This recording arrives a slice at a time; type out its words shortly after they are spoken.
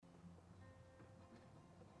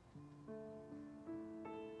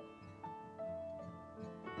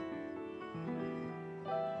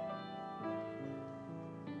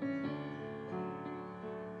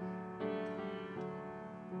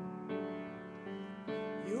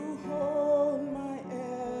You hold my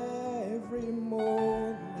every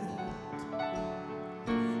moment.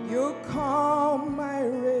 You calm my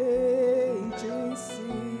raging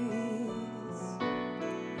seas.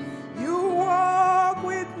 You walk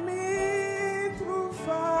with me through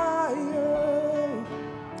fire.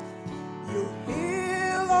 You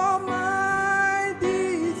heal all my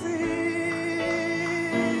disease.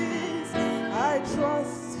 I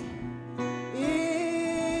trust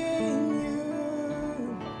in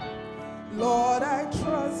you, Lord. I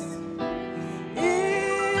trust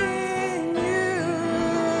in you.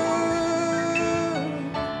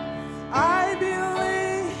 I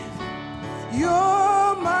believe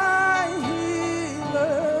you're my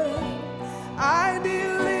healer. I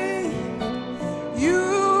believe you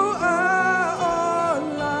are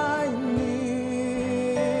all I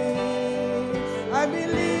need. I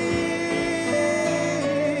believe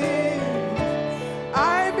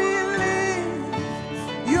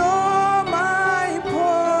you're my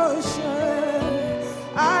portion.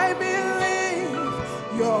 I believe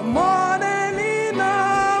you're more than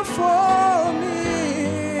enough for me.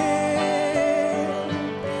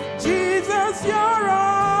 Jesus, you're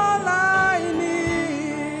all I need.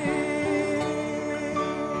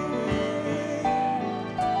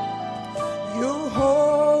 You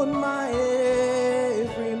hold my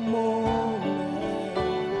every moment.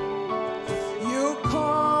 You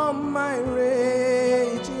calm my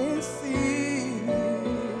raging seas.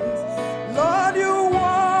 Lord, you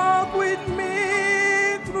walk with me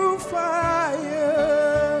through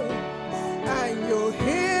fire, and you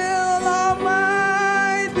heal all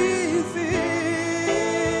my disease.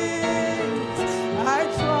 I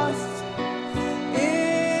trust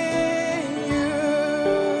in you,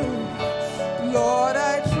 Lord. I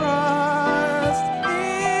trust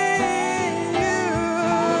in you.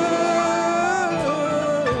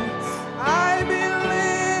 I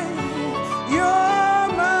believe you're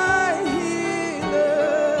my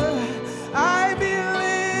healer. I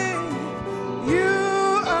believe you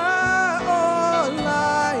are all I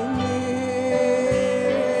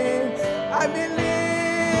need. I believe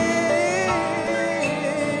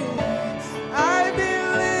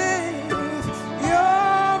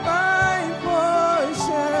you're my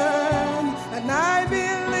portion, and I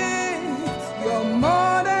believe you're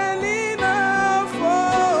more than enough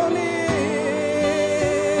for me.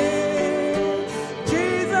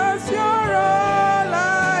 Jesus, you're all I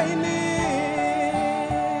need.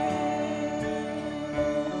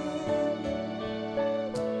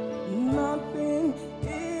 Nothing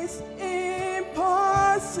is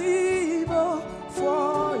impossible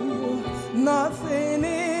for you. Nothing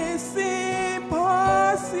is impossible.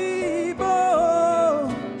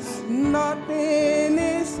 Nothing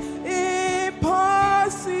is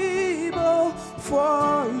impossible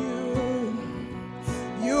for you.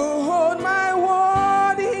 You hold my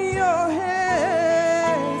world in your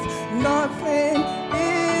hands. Nothing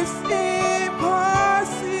is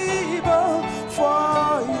impossible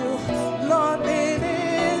for you. Nothing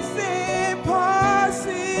is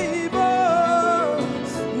impossible.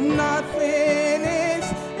 Nothing is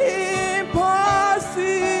impossible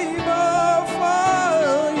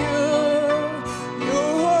for you. You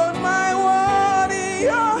hold my world in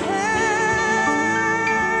your hands.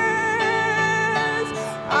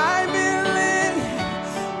 I believe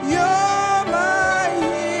you're my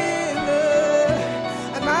healer,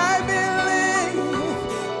 and I believe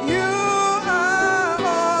you are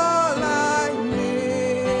all I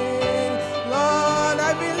need. Lord, I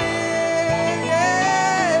believe,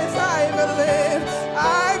 yes, I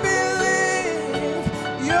believe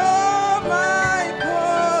you're my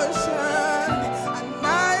portion, and I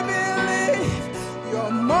believe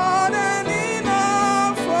you're more than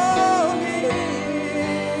enough for me.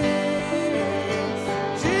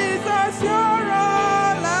 Jesus, you're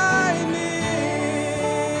all I need.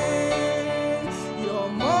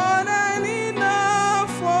 You're more than enough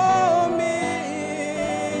for me.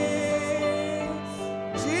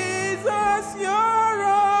 Jesus, you're